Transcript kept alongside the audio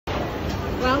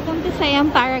Welcome to Siam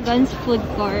Paragon's food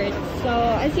court. So,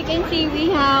 as you can see,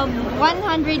 we have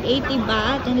 180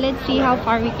 baht, and let's see how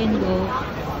far we can go.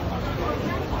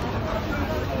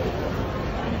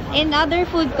 In other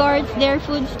food courts, their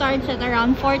food starts at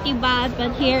around 40 baht, but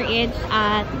here it's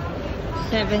at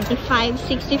 75,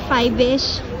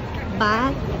 65-ish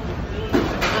baht.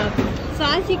 So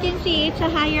as you can see, it's a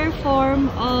higher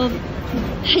form.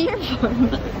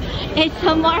 It's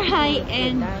a more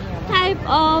high-end type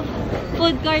of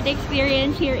food court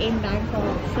experience here in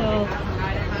Bangkok. So,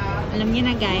 alam niyo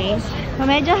na guys,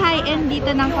 medyo high-end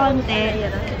dito ng konti.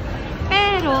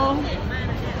 Pero,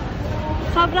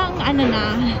 sobrang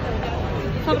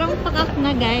sobrang pakak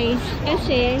na guys.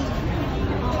 Kasi,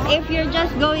 if you're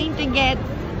just going to get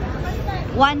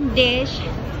one dish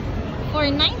for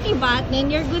 90 baht,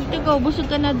 then you're good to go. Busog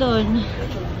ka na dun.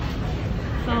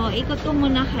 So, ikot ko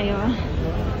muna kayo.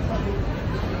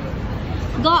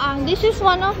 Goang. This is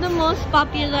one of the most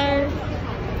popular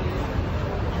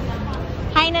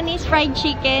Hainanese fried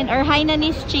chicken or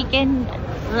Hainanese chicken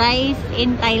rice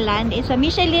in Thailand. It's a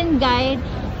Michelin guide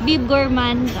beef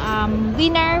gourmand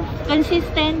winner,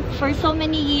 consistent for so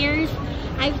many years.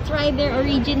 I've tried their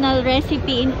original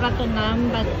recipe in Pratunam,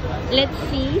 but let's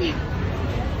see.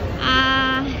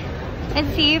 Let's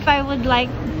see if I would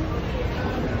like.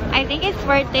 I think it's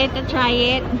worth it to try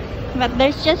it, but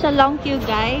there's just a long queue,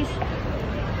 guys.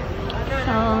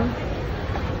 So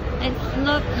let's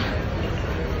look.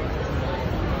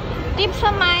 Tip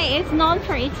Samay is known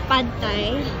for its pad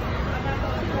thai.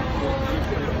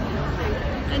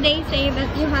 So they say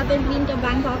that you haven't been to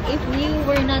Bangkok if you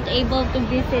were not able to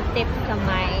visit Tip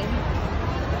Samay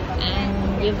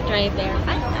and you've tried their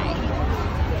pad thai.